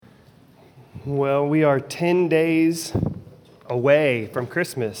Well, we are 10 days away from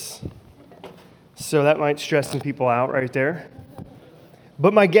Christmas, so that might stress some people out right there.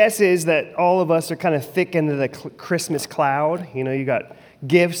 But my guess is that all of us are kind of thick into the Christmas cloud. You know, you got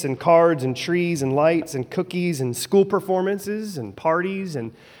gifts and cards and trees and lights and cookies and school performances and parties.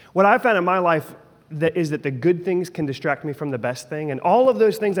 And what I found in my life is that the good things can distract me from the best thing. And all of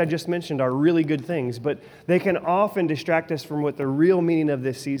those things I just mentioned are really good things, but they can often distract us from what the real meaning of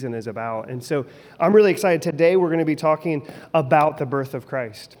this season is about. And so I'm really excited. Today we're going to be talking about the birth of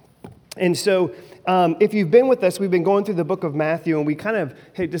Christ. And so if you've been with us, we've been going through the book of Matthew, and we kind of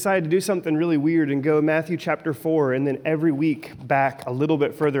decided to do something really weird and go Matthew chapter 4, and then every week back a little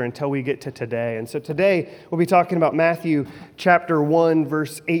bit further until we get to today. And so today we'll be talking about Matthew chapter 1,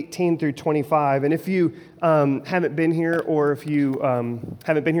 verse 18 through 25. And if you haven't been here, or if you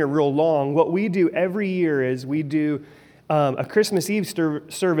haven't been here real long, what we do every year is we do a Christmas Eve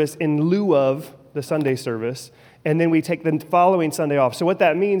service in lieu of the Sunday service. And then we take the following Sunday off. So what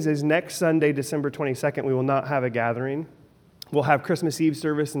that means is next Sunday, December 22nd, we will not have a gathering. We'll have Christmas Eve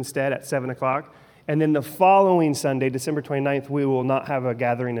service instead at 7 o'clock. And then the following Sunday, December 29th, we will not have a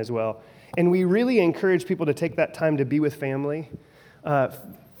gathering as well. And we really encourage people to take that time to be with family.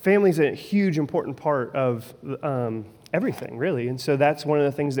 Family is a huge, important part of everything, really. And so that's one of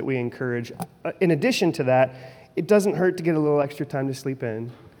the things that we encourage. In addition to that, it doesn't hurt to get a little extra time to sleep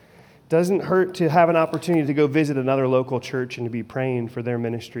in. Doesn't hurt to have an opportunity to go visit another local church and to be praying for their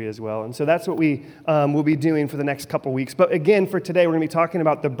ministry as well. And so that's what we will be doing for the next couple weeks. But again, for today, we're going to be talking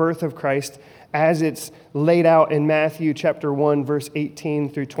about the birth of Christ as it's laid out in Matthew chapter 1, verse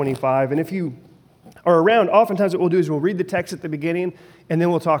 18 through 25. And if you are around, oftentimes what we'll do is we'll read the text at the beginning, and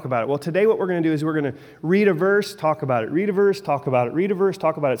then we'll talk about it. Well, today what we're going to do is we're going to read a verse, talk about it, read a verse, talk about it, read a verse,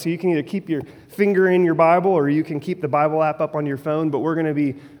 talk about it. So you can either keep your finger in your Bible, or you can keep the Bible app up on your phone, but we're going to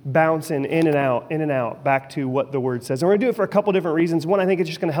be bouncing in and out, back to what the Word says. And we're going to do it for a couple different reasons. One, I think it's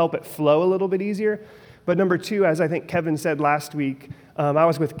just going to help it flow a little bit easier. But number two, as I think Kevin said last week, I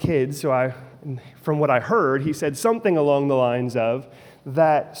was with kids, so from what I heard, he said something along the lines of,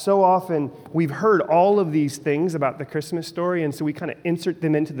 that so often we've heard all of these things about the Christmas story, and so we kind of insert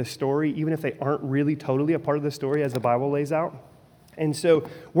them into the story, even if they aren't really totally a part of the story as the Bible lays out. And so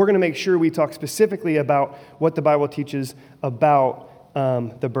we're going to make sure we talk specifically about what the Bible teaches about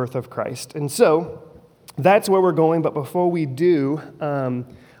the birth of Christ. And so that's where we're going, but before we do, I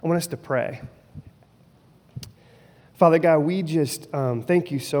want us to pray. Father God, we just thank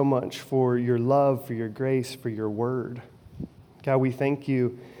you so much for your love, for your grace, for your word. God, we thank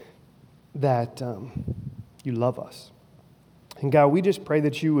you that you love us. And God, we just pray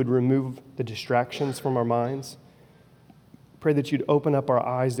that you would remove the distractions from our minds. Pray that you'd open up our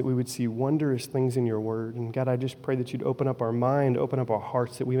eyes, that we would see wondrous things in your word. And God, I just pray that you'd open up our mind, open up our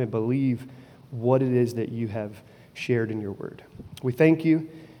hearts, that we may believe what it is that you have shared in your word. We thank you,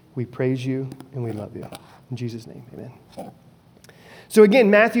 we praise you, and we love you. In Jesus' name, amen. So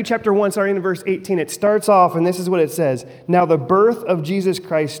again, Matthew chapter 1, starting in verse 18, it starts off, and this is what it says. Now the birth of Jesus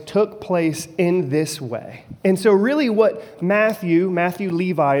Christ took place in this way. And so really what Matthew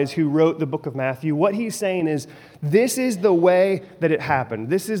Levi is who wrote the book of Matthew, what he's saying is, this is the way that it happened.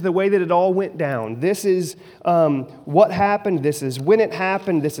 This is the way that it all went down. This is what happened. This is when it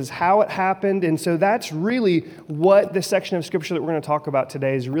happened. This is how it happened. And so that's really what the section of Scripture that we're going to talk about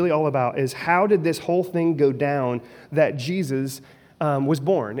today is really all about, is how did this whole thing go down that Jesus was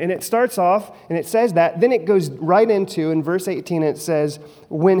born. And it starts off, and it says that, then it goes right into, in verse 18, it says,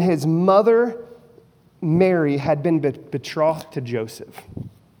 when his mother Mary had been betrothed to Joseph.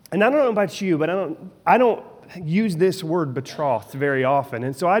 And I don't know about you, but I don't use this word betrothed very often.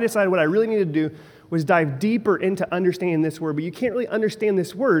 And so I decided what I really needed to do was dive deeper into understanding this word. But you can't really understand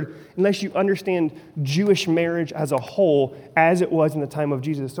this word unless you understand Jewish marriage as a whole, as it was in the time of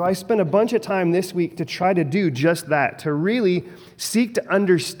Jesus. So I spent a bunch of time this week to try to do just that, to really seek to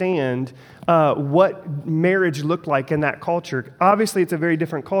understand what marriage looked like in that culture. Obviously, it's a very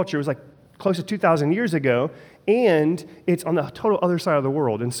different culture. It was like close to 2,000 years ago, and it's on the total other side of the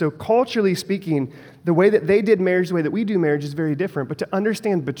world. And so culturally speaking, the way that they did marriage, the way that we do marriage is very different. But to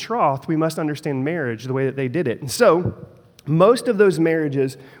understand betrothed, we must understand marriage the way that they did it. And so most of those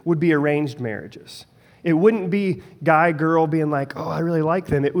marriages would be arranged marriages. It wouldn't be guy, girl being like, oh, I really like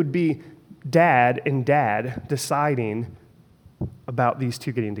them. It would be dad and dad deciding about these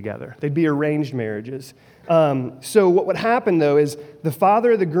two getting together. They'd be arranged marriages. So what would happen, though, is the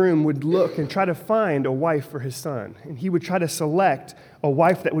father of the groom would look and try to find a wife for his son. And he would try to select a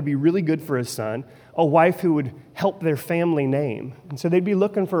wife that would be really good for his son, a wife who would help their family name. And so they'd be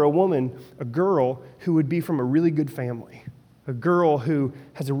looking for a woman, a girl, who would be from a really good family, a girl who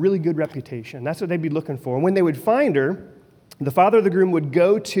has a really good reputation. That's what they'd be looking for. And when they would find her, the father of the groom would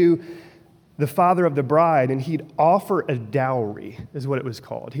go to the father of the bride, and he'd offer a dowry, is what it was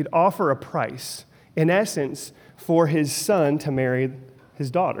called. He'd offer a price, in essence, for his son to marry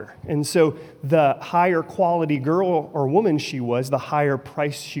his daughter. And so the higher quality girl or woman she was, the higher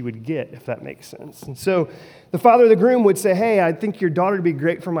price she would get, if that makes sense. And so the father of the groom would say, hey, I think your daughter would be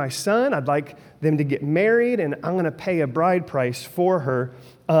great for my son. I'd like them to get married, and I'm going to pay a bride price for her.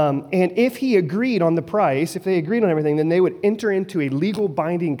 And if he agreed on the price, if they agreed on everything, then they would enter into a legal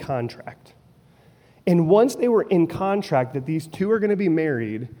binding contract. And once they were in contract that these two are going to be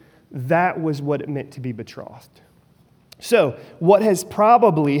married, that was what it meant to be betrothed. So what has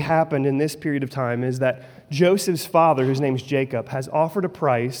probably happened in this period of time is that Joseph's father, whose name's Jacob, has offered a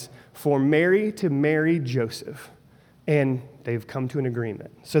price for Mary to marry Joseph. And they've come to an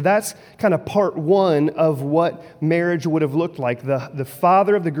agreement. So that's kind of part one of what marriage would have looked like. The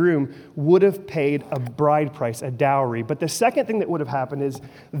father of the groom would have paid a bride price, a dowry. But the second thing that would have happened is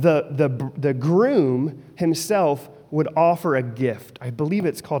the groom himself would offer a gift. I believe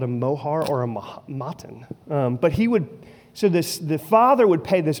it's called a mohar or a matan. But he would, so the father would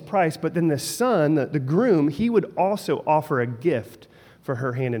pay this price, but then the son, the groom, he would also offer a gift for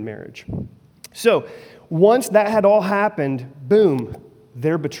her hand in marriage. So once that had all happened, boom,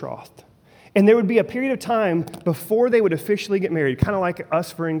 they're betrothed. And there would be a period of time before they would officially get married, kind of like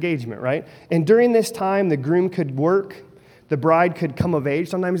us for engagement, right? And during this time, the groom could work, the bride could come of age.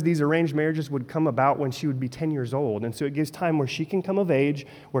 Sometimes these arranged marriages would come about when she would be 10 years old. And so it gives time where she can come of age,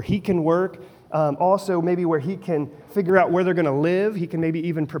 where he can work, also maybe where he can figure out where they're going to live. He can maybe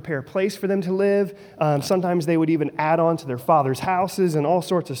even prepare a place for them to live. Sometimes they would even add on to their father's houses and all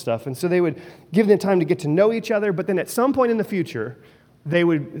sorts of stuff. And so they would give them time to get to know each other. But then at some point in the future,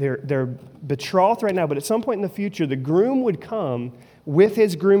 they're betrothed right now, but at some point in the future, the groom would come with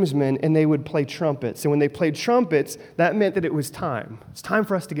his groomsmen and they would play trumpets. And when they played trumpets, that meant that it was time. It's time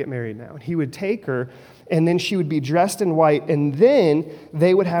for us to get married now. And he would take her, and then she would be dressed in white, and then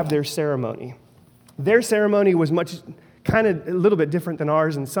they would have their ceremony. Their ceremony was kind of a little bit different than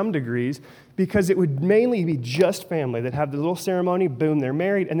ours in some degrees, because it would mainly be just family that have the little ceremony, boom, they're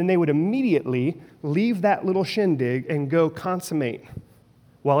married, and then they would immediately leave that little shindig and go consummate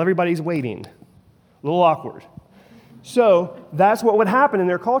while everybody's waiting. A little awkward. So that's what would happen in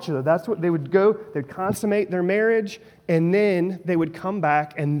their culture. That's what they would go, they'd consummate their marriage, and then they would come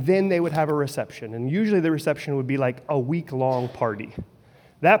back, and then they would have a reception. And usually the reception would be like a week-long party.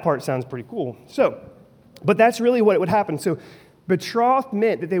 That part sounds pretty cool. But that's really what it would happen. So betrothed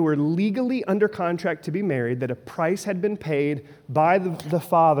meant that they were legally under contract to be married, that a price had been paid by the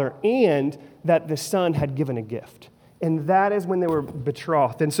father, and that the son had given a gift. And that is when they were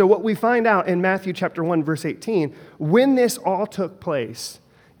betrothed. And so what we find out in Matthew chapter 1, verse 18, when this all took place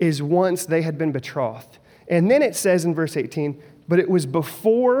is once they had been betrothed. And then it says in verse 18, but it was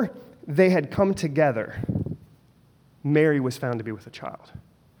before they had come together, Mary was found to be with a child.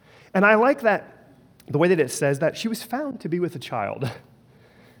 And I like that, the way that it says that, she was found to be with a child.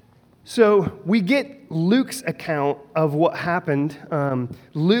 So we get Luke's account of what happened.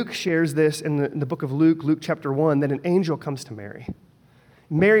 Luke shares this in the book of Luke, Luke chapter 1, that an angel comes to Mary.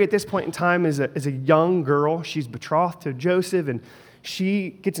 Mary at this point in time is a young girl. She's betrothed to Joseph, and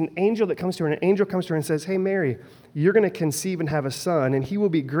she gets an angel that comes to her, and an angel comes to her and says, hey, Mary, you're going to conceive and have a son, and he will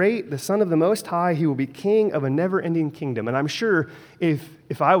be great, the Son of the Most High. He will be king of a never-ending kingdom. And I'm sure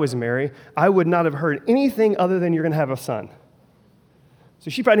if I was Mary, I would not have heard anything other than you're going to have a son. So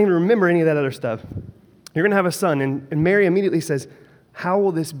she probably didn't even remember any of that other stuff. You're going to have a son. And Mary immediately says, how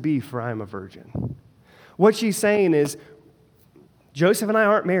will this be, for I am a virgin? What she's saying is, Joseph and I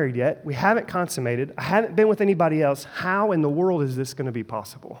aren't married yet. We haven't consummated. I haven't been with anybody else. How in the world is this going to be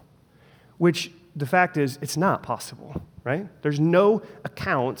possible? Which the fact is, it's not possible, right? There's no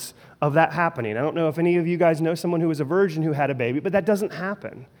accounts of that happening. I don't know if any of you guys know someone who was a virgin who had a baby, but that doesn't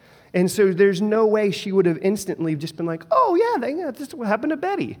happen. And so there's no way she would have instantly just been like, oh, yeah, this is what happened to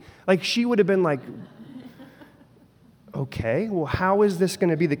Betty. Like, she would have been like, okay, well, how is this going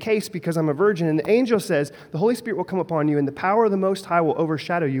to be the case because I'm a virgin? And the angel says, the Holy Spirit will come upon you, and the power of the Most High will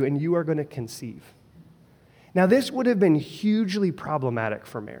overshadow you, and you are going to conceive. Now, this would have been hugely problematic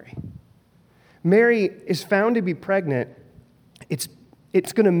for Mary. Mary is found to be pregnant. It's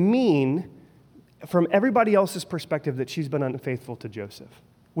going to mean, from everybody else's perspective, that she's been unfaithful to Joseph,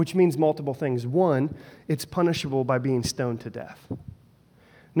 which means multiple things. One, it's punishable by being stoned to death.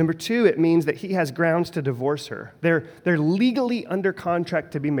 Number two, it means that he has grounds to divorce her. They're legally under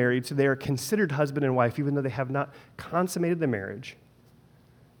contract to be married, so they are considered husband and wife, even though they have not consummated the marriage.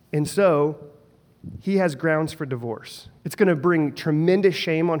 And so he has grounds for divorce. It's going to bring tremendous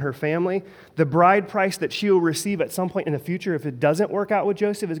shame on her family. The bride price that she will receive at some point in the future, if it doesn't work out with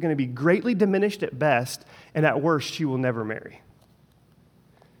Joseph, is going to be greatly diminished at best, and at worst, she will never marry.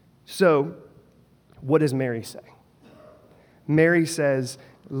 So, what does Mary say? Mary says,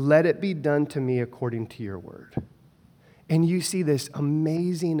 "Let it be done to me according to your word." And you see this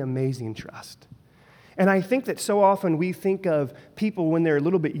amazing, amazing trust. And I think that so often we think of people when they're a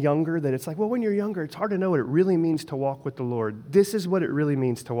little bit younger, that it's like, well, when you're younger, it's hard to know what it really means to walk with the Lord. This is what it really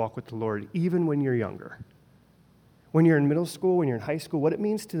means to walk with the Lord, even when you're younger. When you're in middle school, when you're in high school, what it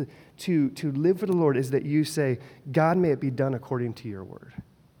means to live for the Lord is that you say, "God, may it be done according to your word.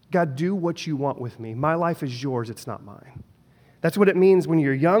 God, do what you want with me. My life is yours, it's not mine." That's what it means when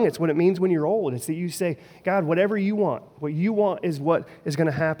you're young. It's what it means when you're old. It's that you say, "God, whatever you want, what you want is what is going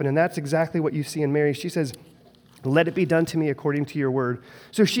to happen." And that's exactly what you see in Mary. She says, "Let it be done to me according to your word."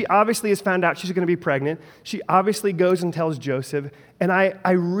 So she obviously has found out she's going to be pregnant. She obviously goes and tells Joseph. And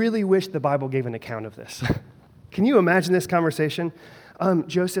I really wish the Bible gave an account of this. Can you imagine this conversation?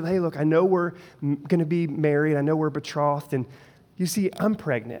 Joseph, hey, look, I know we're going to be married. I know we're betrothed. And you see, I'm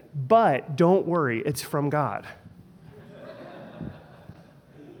pregnant. But don't worry, it's from God.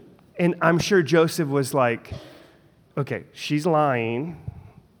 And I'm sure Joseph was like, okay, she's lying,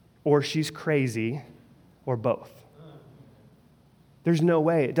 or she's crazy, or both. There's no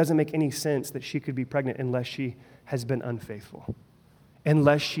way. It doesn't make any sense that she could be pregnant unless she has been unfaithful,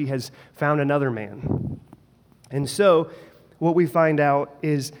 unless she has found another man. And so what we find out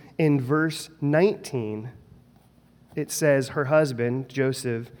is in verse 19, it says her husband,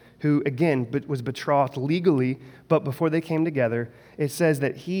 Joseph, who, again, was betrothed legally, but before they came together, it says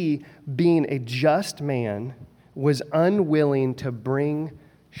that he, being a just man, was unwilling to bring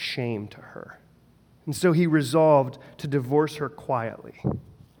shame to her. And so he resolved to divorce her quietly.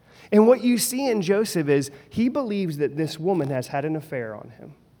 And what you see in Joseph is he believes that this woman has had an affair on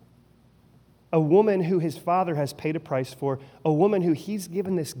him. A woman who his father has paid a price for, a woman who he's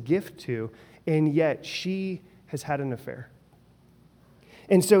given this gift to, and yet she has had an affair.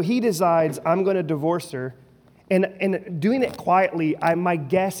 And so he decides, I'm going to divorce her. And doing it quietly, my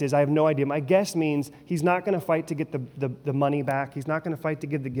guess is, I have no idea. My guess means he's not going to fight to get the money back. He's not going to fight to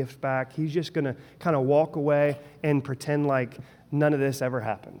give the gift back. He's just going to kind of walk away and pretend like none of this ever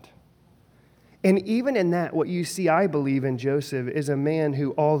happened. And even in that, what you see, I believe, in Joseph is a man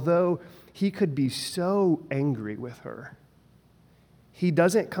who, although he could be so angry with her, he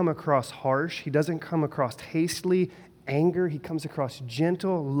doesn't come across harsh. He doesn't come across hastily anger. He comes across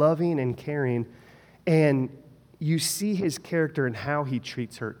gentle, loving, and caring. And you see his character and how he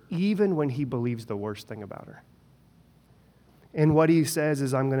treats her, even when he believes the worst thing about her. And what he says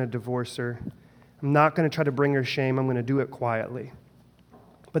is, I'm going to divorce her. I'm not going to try to bring her shame. I'm going to do it quietly.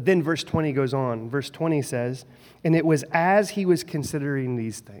 But then verse 20 goes on. Verse 20 says, and it was as he was considering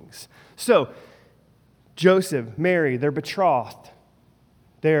these things. So, Joseph, Mary, they're betrothed.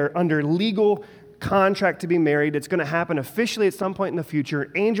 They're under legal contract to be married. It's going to happen officially at some point in the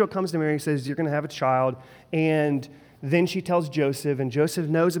future. Angel comes to Mary and says, you're going to have a child. And then she tells Joseph, and Joseph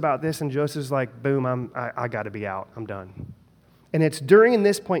knows about this, and Joseph's like, boom, I got to be out. I'm done. And it's during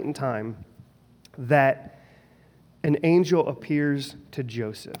this point in time that an angel appears to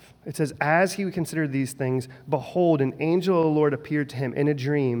Joseph. It says, as he considered these things, behold, an angel of the Lord appeared to him in a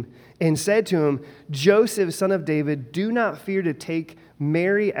dream and said to him, Joseph, son of David, do not fear to take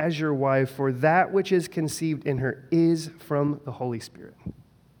Mary as your wife, for that which is conceived in her is from the Holy Spirit.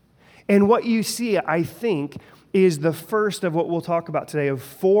 And what you see, I think, is the first of what we'll talk about today of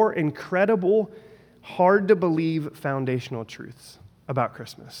 4 incredible, hard-to-believe foundational truths about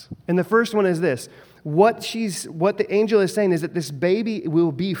Christmas. And the first one is this. What the angel is saying is that this baby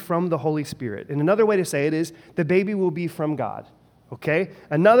will be from the Holy Spirit. And another way to say it is the baby will be from God. Okay?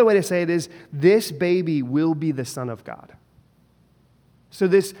 Another way to say it is this baby will be the Son of God. So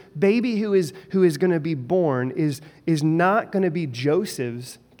this baby who is going to be born is not going to be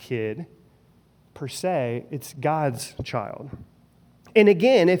Joseph's kid per se. It's God's child. And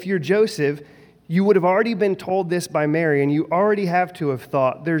again, if you're Joseph, you would have already been told this by Mary, and you already have to have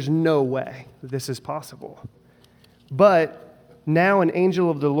thought, there's no way that this is possible. But now an angel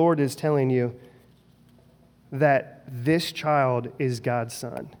of the Lord is telling you that this child is God's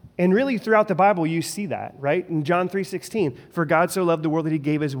son. And really throughout the Bible, you see that, right? In John 3:16, for God so loved the world that he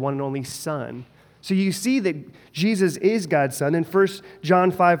gave his one and only son. So you see that Jesus is God's son. In 1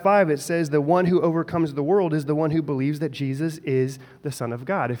 John 5:5, it says the one who overcomes the world is the one who believes that Jesus is the Son of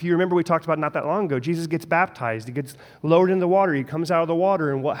God. If you remember, we talked about not that long ago, Jesus gets baptized. He gets lowered into the water. He comes out of the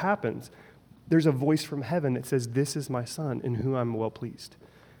water, and what happens? There's a voice from heaven that says, this is my son in whom I'm well pleased.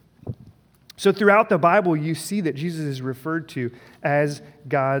 So throughout the Bible, you see that Jesus is referred to as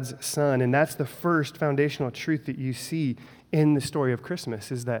God's Son. And that's the first foundational truth that you see in the story of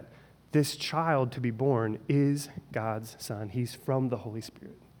Christmas, is that this child to be born is God's Son. He's from the Holy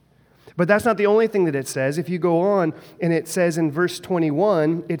Spirit. But that's not the only thing that it says. If you go on, and it says in verse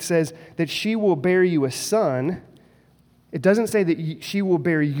 21, it says that she will bear you a son. It doesn't say that she will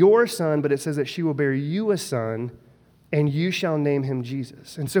bear your son, but it says that she will bear you a son, and you shall name him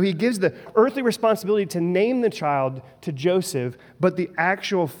Jesus. And so he gives the earthly responsibility to name the child to Joseph, but the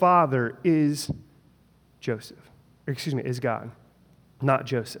actual father is is God, not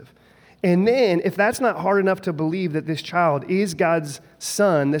Joseph. And then, if that's not hard enough to believe that this child is God's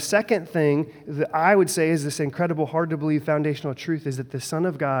son, the second thing that I would say is this incredible, hard-to-believe foundational truth is that the Son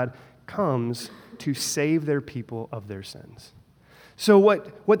of God comes to save their people of their sins. So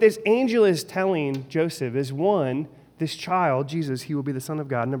what this angel is telling Joseph is, one, this child, Jesus, he will be the Son of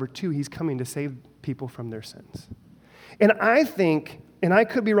God. Number two, he's coming to save people from their sins. And I think, and I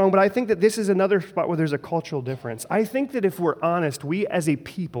could be wrong, but I think that this is another spot where there's a cultural difference. I think that if we're honest, we as a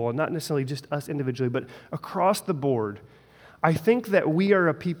people, and not necessarily just us individually, but across the board, I think that we are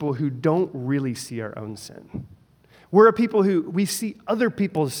a people who don't really see our own sin. We're a people who, we see other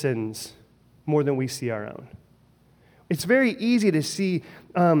people's sins more than we see our own. It's very easy to see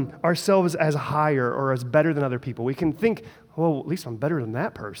ourselves as higher or as better than other people. We can think, well, at least I'm better than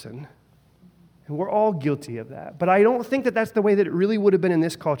that person. And we're all guilty of that. But I don't think that that's the way that it really would have been in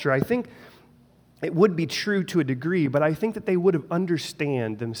this culture. I think it would be true to a degree, but I think that they would have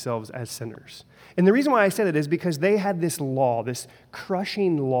understand themselves as sinners. And the reason why I say that is because they had this law, this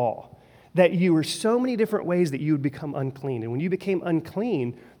crushing law, that you were so many different ways that you would become unclean. And when you became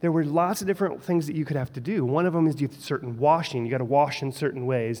unclean, there were lots of different things that you could have to do. One of them is certain washing. You got to wash in certain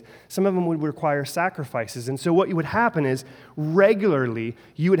ways. Some of them would require sacrifices. And so what would happen is regularly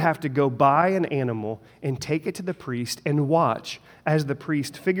you would have to go buy an animal and take it to the priest and watch as the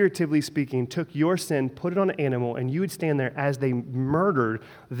priest, figuratively speaking, took your sin, put it on an animal, and you would stand there as they murdered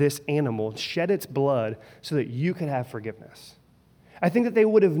this animal, shed its blood so that you could have forgiveness. I think that they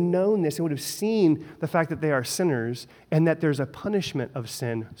would have known this and would have seen the fact that they are sinners and that there's a punishment of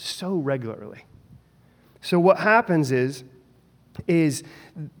sin so regularly. So what happens is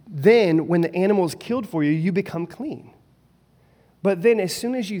then when the animal is killed for you, you become clean. But then as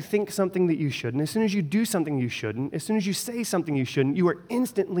soon as you think something that you shouldn't, as soon as you do something you shouldn't, as soon as you say something you shouldn't, you are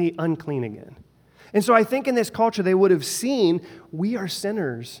instantly unclean again. And so I think in this culture they would have seen we are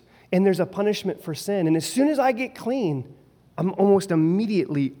sinners and there's a punishment for sin. And as soon as I get clean, I'm almost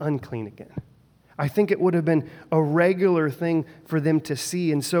immediately unclean again. I think it would have been a regular thing for them to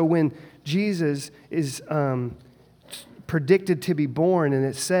see. And so when Jesus is predicted to be born, and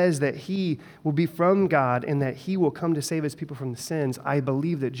it says that he will be from God and that he will come to save his people from the sins, I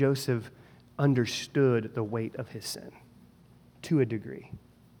believe that Joseph understood the weight of his sin to a degree.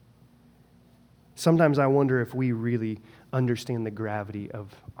 Sometimes I wonder if we really understand the gravity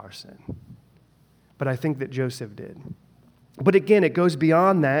of our sin. But I think that Joseph did. But again, it goes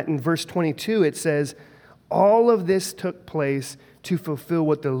beyond that. In verse 22, it says, all of this took place to fulfill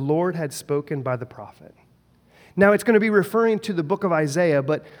what the Lord had spoken by the prophet. Now, it's going to be referring to the book of Isaiah,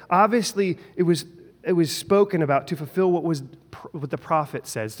 but obviously it was spoken about to fulfill what the prophet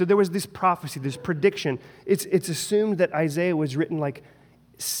says. So there was this prophecy, this prediction. It's assumed that Isaiah was written like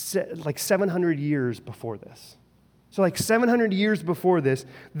 700 years before this. So like 700 years before this,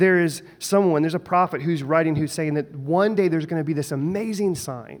 there's a prophet who's writing, who's saying that one day there's going to be this amazing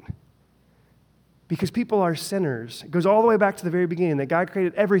sign. Because people are sinners. It goes all the way back to the very beginning, that God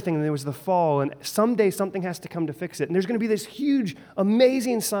created everything and there was the fall, and someday something has to come to fix it. And there's going to be this huge,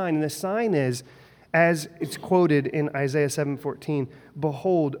 amazing sign, and the sign is, as it's quoted in Isaiah 7:14,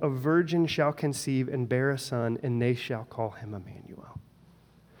 behold, a virgin shall conceive and bear a son, and they shall call him Emmanuel.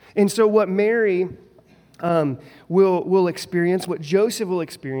 And so what Mary will experience, what Joseph will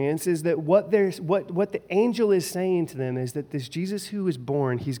experience, is that what the angel is saying to them is that this Jesus who is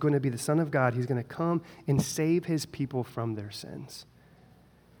born, he's going to be the Son of God. He's going to come and save his people from their sins.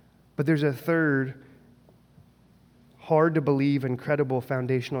 But there's a third hard to believe, incredible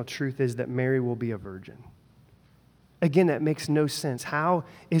foundational truth is that Mary will be a virgin. Again, that makes no sense. How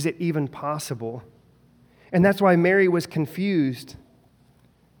is it even possible? And that's why Mary was confused.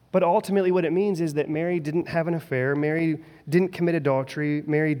 But ultimately what it means is that Mary didn't have an affair. Mary didn't commit adultery.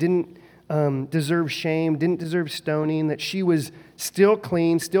 Mary didn't deserve shame, didn't deserve stoning, that she was still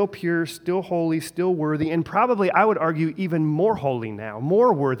clean, still pure, still holy, still worthy, and probably, I would argue, even more holy now,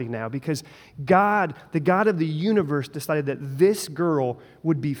 more worthy now, because God, the God of the universe, decided that this girl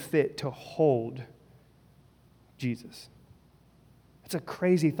would be fit to hold Jesus. That's a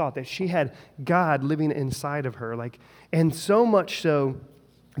crazy thought that she had God living inside of her. And so much so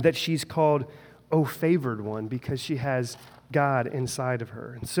that she's called, "O favored one," because she has God inside of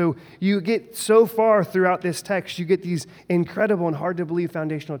her. And so you get so far throughout this text, you get these incredible and hard to believe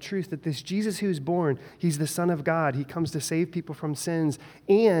foundational truths that this Jesus who's born, he's the Son of God. He comes to save people from sins,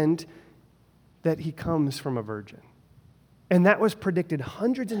 and that he comes from a virgin. And that was predicted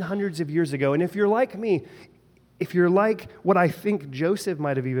hundreds and hundreds of years ago. And if you're like me, if you're like what I think Joseph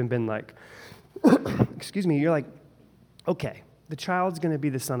might have even been like, excuse me, you're like, okay, the child's going to be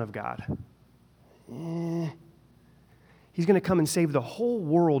the Son of God. He's going to come and save the whole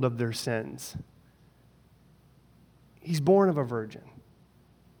world of their sins. He's born of a virgin.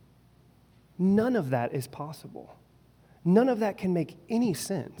 None of that is possible. None of that can make any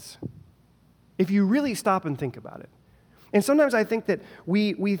sense if you really stop and think about it. And sometimes I think that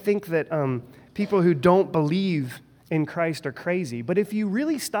we think that people who don't believe in Christ are crazy. But if you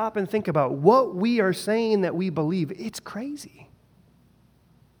really stop and think about what we are saying that we believe, it's crazy.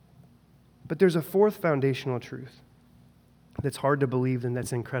 But there's a fourth foundational truth that's hard to believe and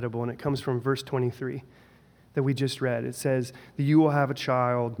that's incredible, and it comes from verse 23 that we just read. It says that you will have a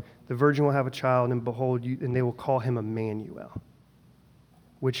child, the virgin will have a child, and behold, and they will call him Emmanuel,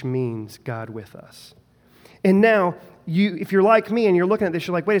 which means God with us. And now, if you're like me and you're looking at this,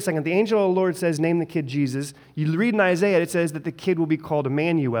 you're like, wait a second, the angel of the Lord says, name the kid Jesus. You read in Isaiah, it says that the kid will be called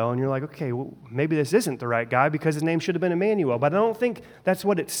Emmanuel, and you're like, okay, well, maybe this isn't the right guy because his name should have been Emmanuel. But I don't think that's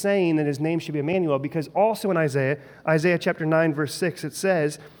what it's saying, that his name should be Emmanuel, because also in Isaiah chapter 9, verse 6, it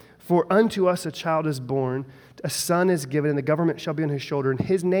says, for unto us a child is born, a son is given, and the government shall be on his shoulder, and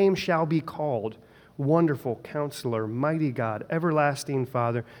his name shall be called Wonderful Counselor, Mighty God, Everlasting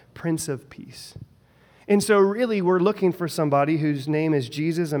Father, Prince of Peace. And so really we're looking for somebody whose name is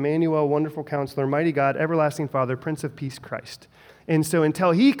Jesus, Emmanuel, Wonderful Counselor, Mighty God, Everlasting Father, Prince of Peace, Christ. And so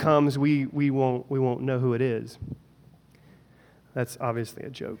until he comes, we won't know who it is. That's obviously a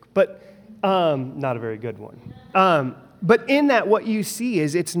joke, but not a very good one. But in that, what you see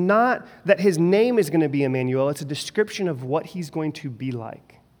is it's not that his name is going to be Emmanuel, it's a description of what he's going to be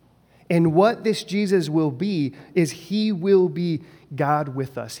like. And what this Jesus will be is he will be God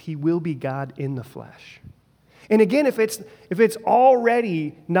with us. He will be God in the flesh. And again, if it's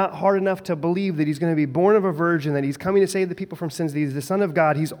already not hard enough to believe that he's going to be born of a virgin, that he's coming to save the people from sins, that he's the Son of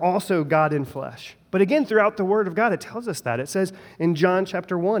God, he's also God in flesh. But again, throughout the Word of God, it tells us that. It says in John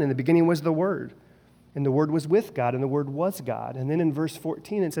chapter 1, in the beginning was the Word, and the Word was with God, and the Word was God. And then in verse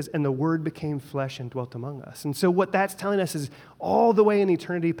 14, it says, and the Word became flesh and dwelt among us. And so what that's telling us is all the way in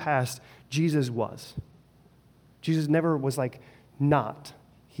eternity past, Jesus was. Jesus never was like not.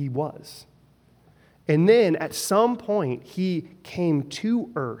 He was. And then at some point, he came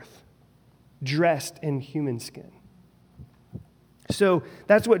to earth dressed in human skin. So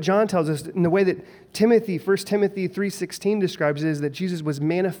that's what John tells us in the way that 1 Timothy 3:16 describes it, is that Jesus was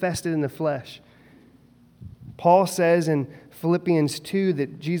manifested in the flesh. Paul says in Philippians 2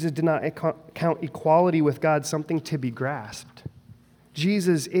 that Jesus did not count equality with God something to be grasped.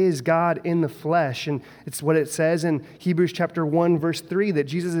 Jesus is God in the flesh, and it's what it says in Hebrews chapter 1, verse 3, that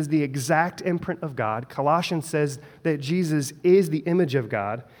Jesus is the exact imprint of God. Colossians says that Jesus is the image of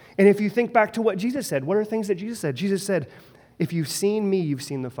God. And if you think back to what Jesus said, what are things that Jesus said? Jesus said, if you've seen me, you've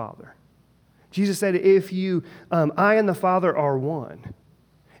seen the Father. Jesus said, I and the Father are one.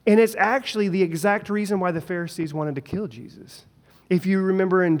 And it's actually the exact reason why the Pharisees wanted to kill Jesus. If you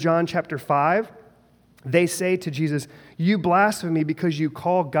remember in John chapter 5, they say to Jesus, you blaspheme because you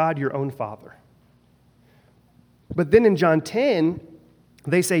call God your own Father. But then in John 10,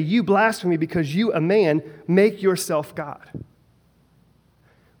 they say, you blaspheme because you, a man, make yourself God.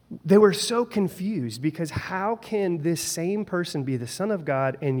 They were so confused because how can this same person be the Son of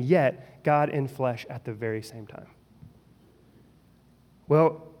God and yet God in flesh at the very same time?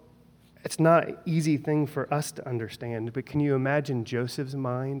 Well, it's not an easy thing for us to understand, but can you imagine Joseph's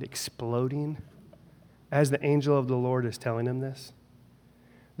mind exploding as the angel of the Lord is telling him this?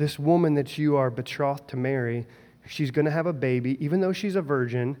 This woman that you are betrothed to marry, she's going to have a baby, even though she's a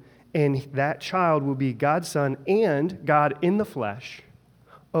virgin, and that child will be God's son and God in the flesh.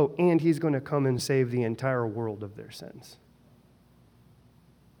 Oh, and he's going to come and save the entire world of their sins.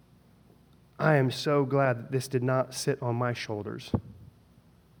 I am so glad that this did not sit on my shoulders.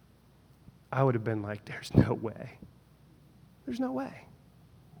 I would have been like, there's no way. There's no way.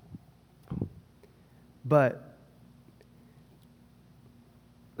 But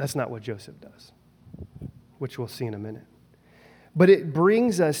that's not what Joseph does, which we'll see in a minute. But it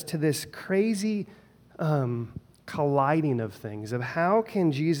brings us to this crazy colliding of things, of how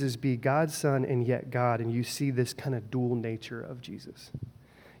can Jesus be God's son and yet God, and you see this kind of dual nature of Jesus.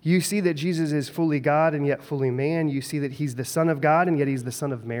 You see that Jesus is fully God and yet fully man. You see that he's the Son of God and yet he's the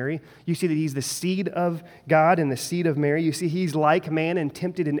Son of Mary. You see that he's the seed of God and the seed of Mary. You see he's like man and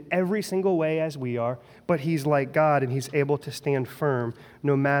tempted in every single way as we are, but he's like God and he's able to stand firm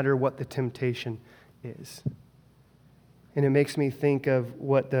no matter what the temptation is. And it makes me think of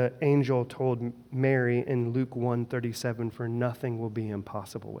what the angel told Mary in Luke 1:37, for nothing will be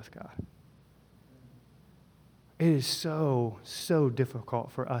impossible with God. It is so, so difficult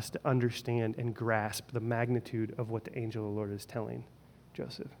for us to understand and grasp the magnitude of what the angel of the Lord is telling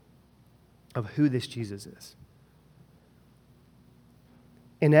Joseph, of who this Jesus is.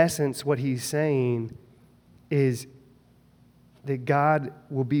 In essence, what he's saying is that God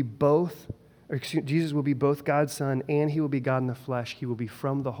will be both, Jesus will be both God's Son and he will be God in the flesh. He will be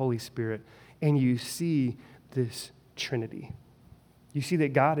from the Holy Spirit. And you see this Trinity. You see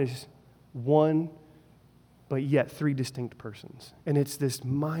that God is one, but yet three distinct persons. And it's this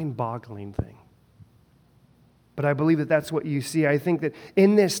mind-boggling thing. But I believe that that's what you see. I think that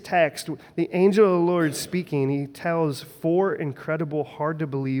in this text, the angel of the Lord speaking, he tells four incredible,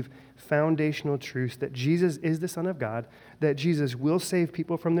 hard-to-believe, foundational truths: that Jesus is the Son of God, that Jesus will save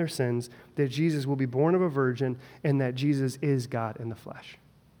people from their sins, that Jesus will be born of a virgin, and that Jesus is God in the flesh.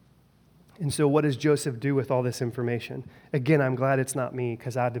 And so what does Joseph do with all this information? Again, I'm glad it's not me,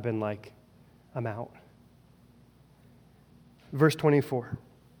 because I'd have been like, I'm out. Verse 24.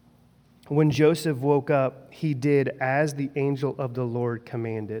 When Joseph woke up, he did as the angel of the Lord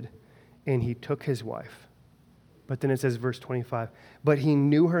commanded, and he took his wife. But then it says, verse 25, but he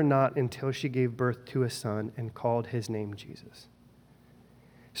knew her not until she gave birth to a son and called his name Jesus.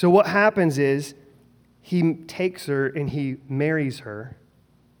 So what happens is he takes her and he marries her.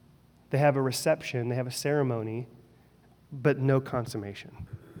 They have a reception, they have a ceremony, but no consummation.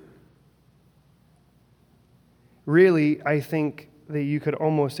 Really, I think that you could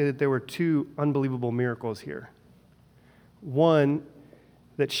almost say that there were two unbelievable miracles here. One,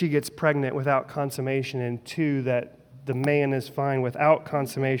 that she gets pregnant without consummation, and two, that the man is fine without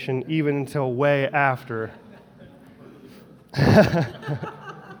consummation even until way after. I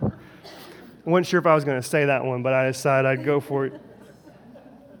wasn't sure if I was going to say that one, but I decided I'd go for it.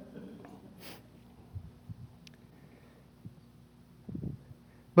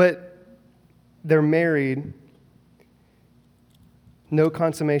 But they're married. No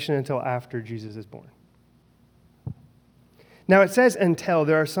consummation until after Jesus is born. Now it says until.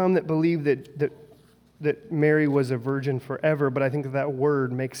 There are some that believe that Mary was a virgin forever, but I think that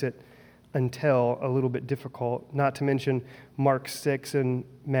word makes it until a little bit difficult, not to mention Mark 6 and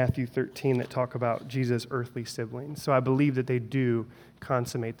Matthew 13 that talk about Jesus' earthly siblings. So I believe that they do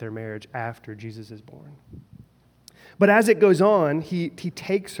consummate their marriage after Jesus is born. But as it goes on, he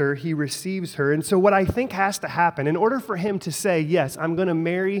takes her, he receives her. And so what I think has to happen, in order for him to say, yes, I'm going to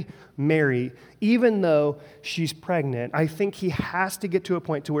marry Mary, even though she's pregnant, I think he has to get to a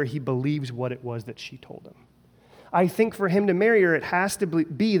point to where he believes what it was that she told him. I think for him to marry her, it has to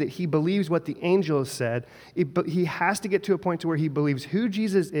be that he believes what the angel said. He has to get to a point to where he believes who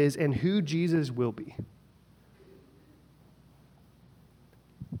Jesus is and who Jesus will be.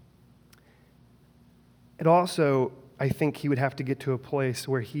 It also, I think he would have to get to a place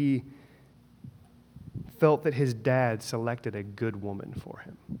where he felt that his dad selected a good woman for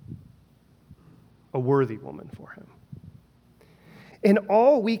him, a worthy woman for him. And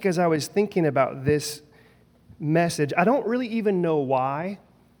all week as I was thinking about this message, I don't really even know why,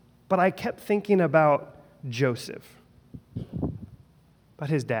 but I kept thinking about Joseph, about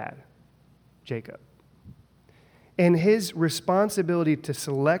his dad, Jacob, and his responsibility to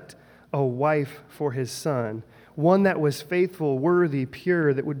select a wife for his son, one that was faithful, worthy,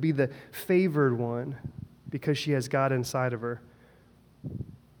 pure, that would be the favored one because she has God inside of her.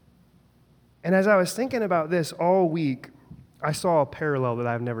 And as I was thinking about this all week, I saw a parallel that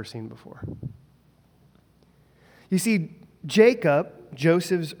I've never seen before. You see, Jacob,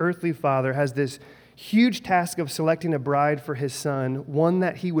 Joseph's earthly father, has this huge task of selecting a bride for his son, one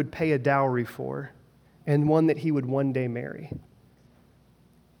that he would pay a dowry for, and one that he would one day marry.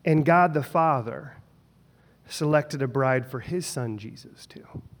 And God the Father selected a bride for his son Jesus too.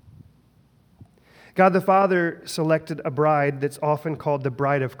 God the Father selected a bride that's often called the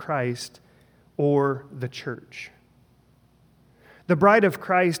bride of Christ or the church. The bride of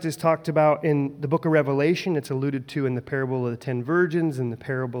Christ is talked about in the book of Revelation. It's alluded to in the parable of the 10 virgins and the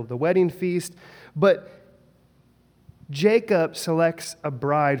parable of the wedding feast. But Jacob selects a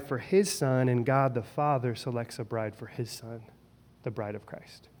bride for his son, and God the Father selects a bride for his son, the bride of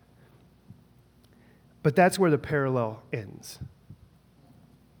Christ. But that's where the parallel ends.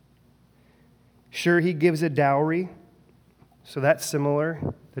 Sure, he gives a dowry, so that's similar.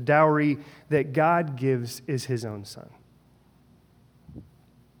 The dowry that God gives is his own son.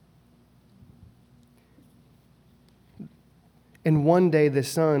 And one day the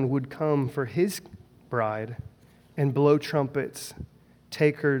son would come for his bride and blow trumpets,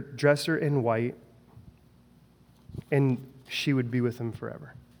 take her, dress her in white, and she would be with him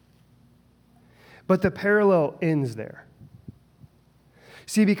forever. But the parallel ends there.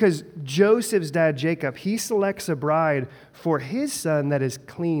 See, because Joseph's dad, Jacob, he selects a bride for his son that is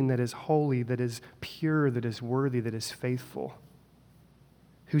clean, that is holy, that is pure, that is worthy, that is faithful,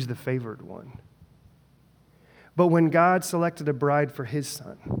 who's the favored one. But when God selected a bride for his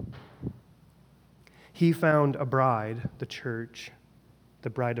son, he found a bride, the church, the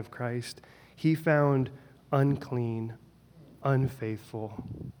bride of Christ. He found unclean, unfaithful,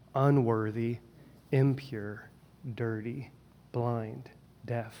 unworthy, impure, dirty, blind,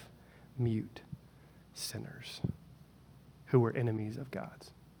 deaf, mute sinners who were enemies of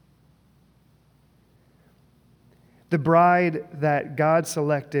God's. The bride that God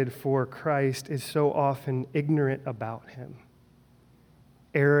selected for Christ is so often ignorant about him,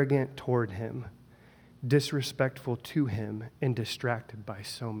 arrogant toward him, disrespectful to him, and distracted by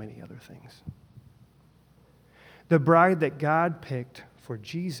so many other things. The bride that God picked for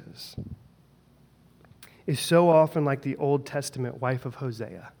Jesus is so often like the Old Testament wife of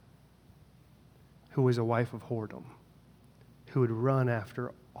Hosea, who was a wife of whoredom, who would run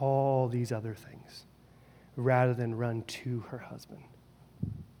after all these other things rather than run to her husband.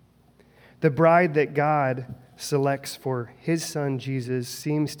 The bride that God selects for his son Jesus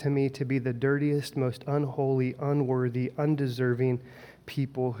seems to me to be the dirtiest, most unholy, unworthy, undeserving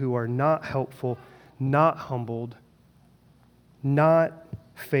people who are not helpful, not humbled, not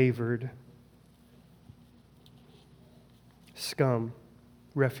favored, scum,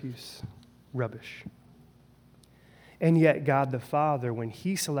 refuse, rubbish. And yet God the Father, when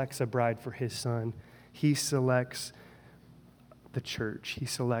he selects a bride for his son, he selects the church. He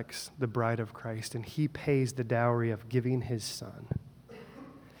selects the bride of Christ, and he pays the dowry of giving his son.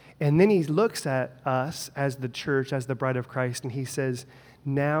 And then he looks at us as the church, as the bride of Christ, and he says,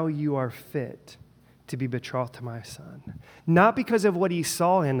 now you are fit to be betrothed to my son. Not because of what he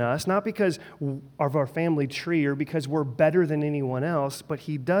saw in us, not because of our family tree or because we're better than anyone else, but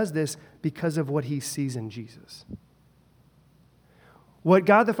he does this because of what he sees in Jesus. What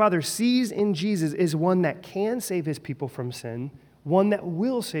God the Father sees in Jesus is one that can save his people from sin, one that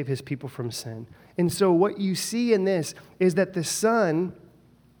will save his people from sin. And so what you see in this is that the Son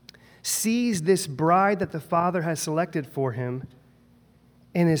sees this bride that the Father has selected for him,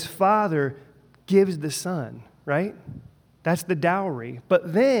 and his Father gives the Son, right? That's the dowry.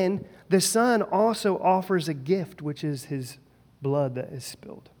 But then the Son also offers a gift, which is his blood that is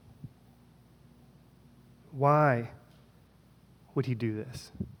spilled. Why would he do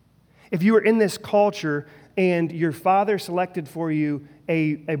this? If you were in this culture and your father selected for you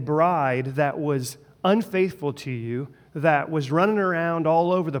a bride that was unfaithful to you, that was running around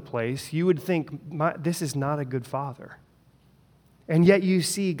all over the place, you would think, this is not a good father. And yet you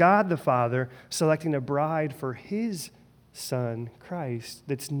see God the Father selecting a bride for his Son, Christ,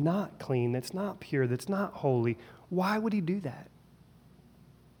 that's not clean, that's not pure, that's not holy. Why would he do that?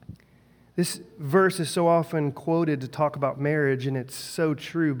 This verse is so often quoted to talk about marriage, and it's so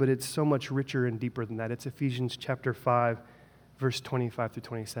true, but it's so much richer and deeper than that. It's Ephesians chapter 5, verse 25 through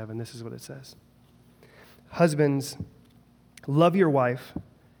 27. This is what it says. Husbands, love your wife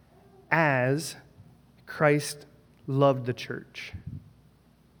as Christ loved the church.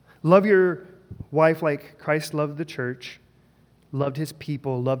 Love your wife like Christ loved the church, loved his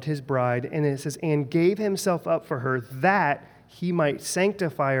people, loved his bride, and it says, and gave himself up for her that he might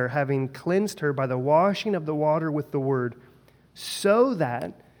sanctify her, having cleansed her by the washing of the water with the word, so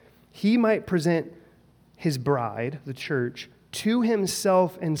that he might present his bride, the church, to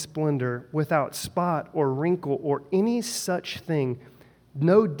himself in splendor, without spot or wrinkle or any such thing,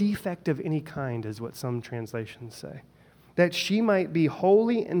 no defect of any kind, is what some translations say, that she might be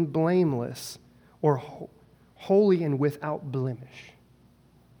holy and blameless, or holy and without blemish.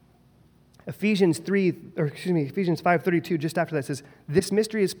 Ephesians 5:32, just after that, says, this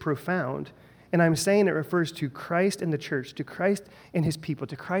mystery is profound, and I'm saying it refers to Christ and the church, to Christ and his people,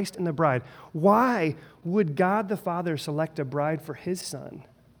 to Christ and the bride. Why would God the Father select a bride for his Son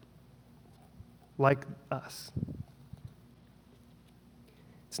like us?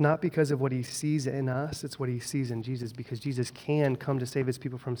 It's not because of what he sees in us, it's what he sees in Jesus, because Jesus can come to save his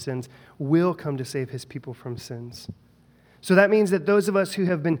people from sins, will come to save his people from sins. So that means that those of us who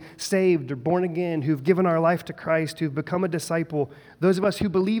have been saved or born again, who've given our life to Christ, who've become a disciple, those of us who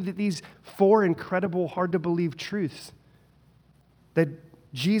believe that these four incredible, hard-to-believe truths, that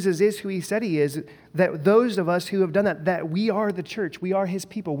Jesus is who he said he is, that those of us who have done that, that we are the church, we are his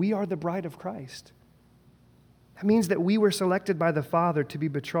people, we are the bride of Christ. That means that we were selected by the Father to be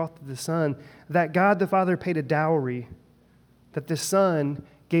betrothed to the Son, that God the Father paid a dowry, that the Son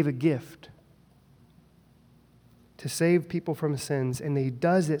gave a gift to save people from sins, and he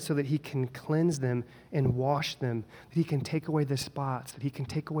does it so that he can cleanse them and wash them, that he can take away the spots, that he can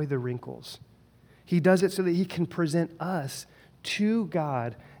take away the wrinkles. He does it so that he can present us to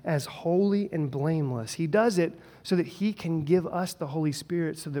God as holy and blameless. He does it so that he can give us the Holy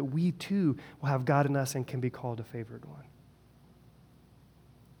Spirit so that we too will have God in us and can be called a favored one.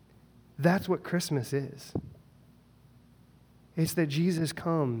 That's what Christmas is. It's that Jesus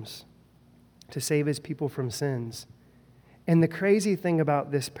comes to save his people from sins. And the crazy thing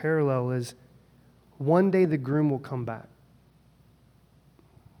about this parallel is one day the groom will come back.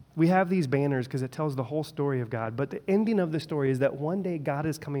 We have these banners because it tells the whole story of God, but the ending of the story is that one day God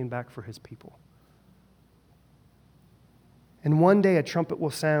is coming back for his people. And one day a trumpet will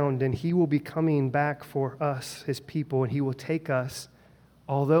sound and he will be coming back for us, his people, and he will take us,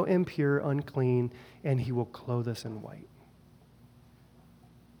 although impure, unclean, and he will clothe us in white.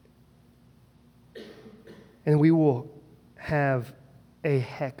 And we will have a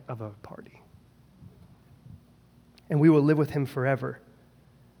heck of a party. And we will live with him forever.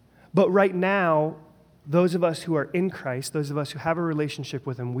 But right now, those of us who are in Christ, those of us who have a relationship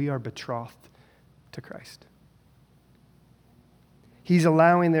with him, we are betrothed to Christ. He's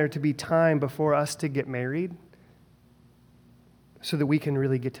allowing there to be time before us to get married so that we can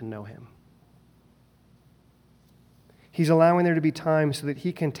really get to know him. He's allowing there to be time so that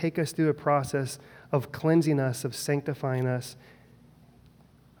he can take us through a process of cleansing us, of sanctifying us,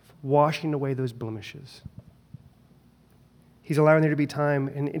 washing away those blemishes. He's allowing there to be time,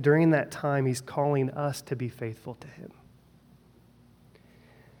 and during that time, he's calling us to be faithful to him.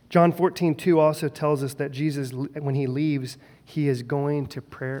 John 14:2 also tells us that Jesus, when he leaves, he is going to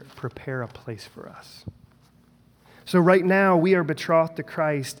prepare a place for us. So right now, we are betrothed to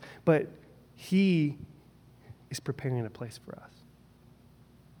Christ, but he is preparing a place for us.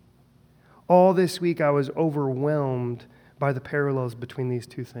 All this week, I was overwhelmed by the parallels between these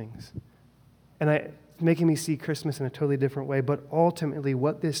two things. And it's making me see Christmas in a totally different way. But ultimately,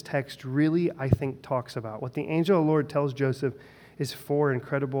 what this text really, I think, talks about, what the angel of the Lord tells Joseph, is four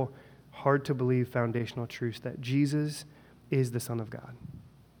incredible, hard-to-believe foundational truths: that Jesus is the Son of God,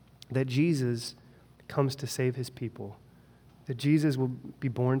 that Jesus comes to save his people, that Jesus will be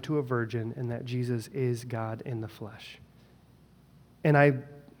born to a virgin, and that Jesus is God in the flesh. And I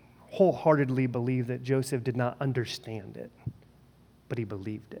wholeheartedly believe that Joseph did not understand it, but he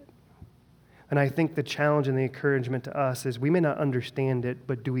believed it. And I think the challenge and the encouragement to us is we may not understand it,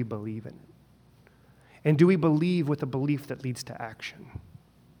 but do we believe in it? And do we believe with a belief that leads to action?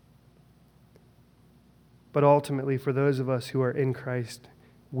 But ultimately, for those of us who are in Christ,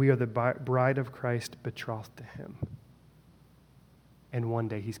 we are the bride of Christ, betrothed to him. And one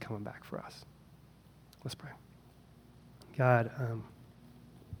day he's coming back for us. Let's pray. God,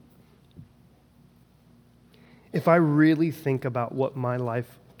 if I really think about what my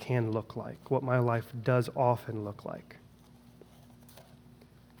life can look like, what my life does often look like,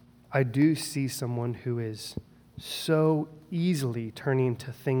 I do see someone who is so easily turning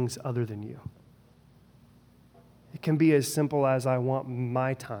to things other than you. It can be as simple as I want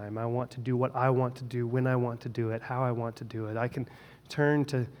my time. I want to do what I want to do, when I want to do it, how I want to do it. I can turn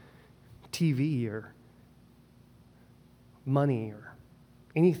to TV or money or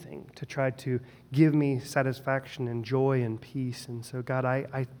anything to try to give me satisfaction and joy and peace. And so, God,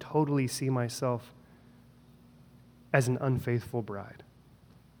 I totally see myself as an unfaithful bride.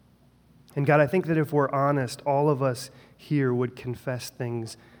 And God, I think that if we're honest, all of us here would confess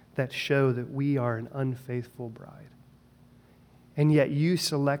things that show that we are an unfaithful bride. And yet you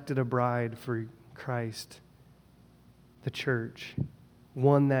selected a bride for Christ, the church,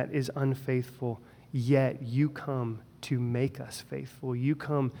 one that is unfaithful, yet you come to make us faithful. You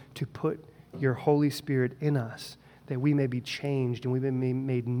come to put your Holy Spirit in us that we may be changed and we may be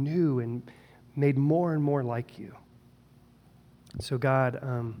made new and made more and more like you. So God,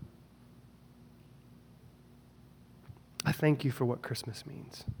 I thank you for what Christmas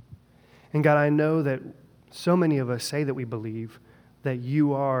means. And God, I know that so many of us say that we believe that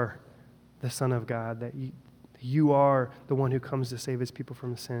you are the Son of God, that you are the one who comes to save his people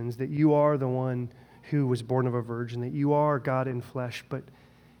from sins, that you are the one who was born of a virgin, that you are God in flesh. But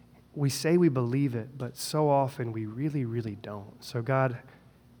we say we believe it, but so often we really, really don't. So God,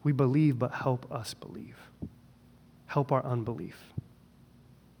 we believe, but help us believe. Help our unbelief.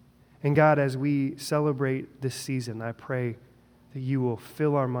 And God, as we celebrate this season, I pray that you will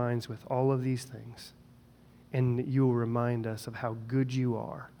fill our minds with all of these things, and that you will remind us of how good you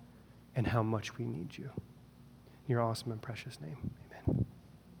are and how much we need you. In your awesome and precious name, amen.